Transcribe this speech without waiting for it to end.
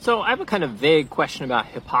So I have a kind of vague question about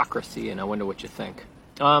hypocrisy, and I wonder what you think.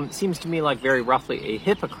 It seems to me like very roughly a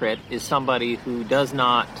hypocrite is somebody who does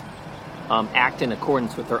not act in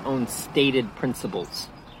accordance with their own stated principles.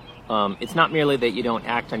 It's not merely that you don't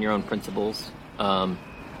act on your own principles.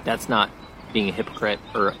 That's not being a hypocrite,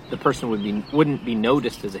 or the person wouldn't be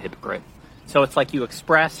noticed as a hypocrite. So it's like you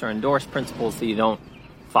express or endorse principles that you don't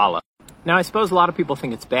follow. Now, I suppose a lot of people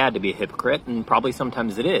think it's bad to be a hypocrite, and probably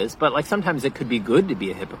sometimes it is, but like sometimes it could be good to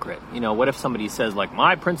be a hypocrite. You know, what if somebody says like,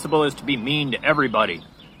 my principle is to be mean to everybody,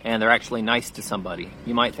 and they're actually nice to somebody?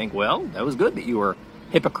 You might think, well, that was good that you were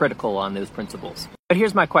hypocritical on those principles. But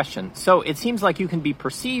here's my question. So it seems like you can be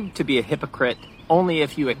perceived to be a hypocrite only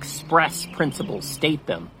if you express principles, state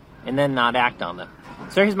them, and then not act on them.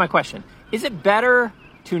 So here's my question. Is it better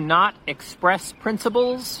to not express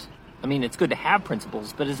principles? I mean, it's good to have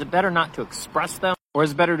principles, but is it better not to express them? Or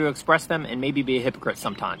is it better to express them and maybe be a hypocrite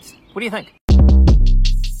sometimes? What do you think?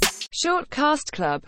 Shortcast Club.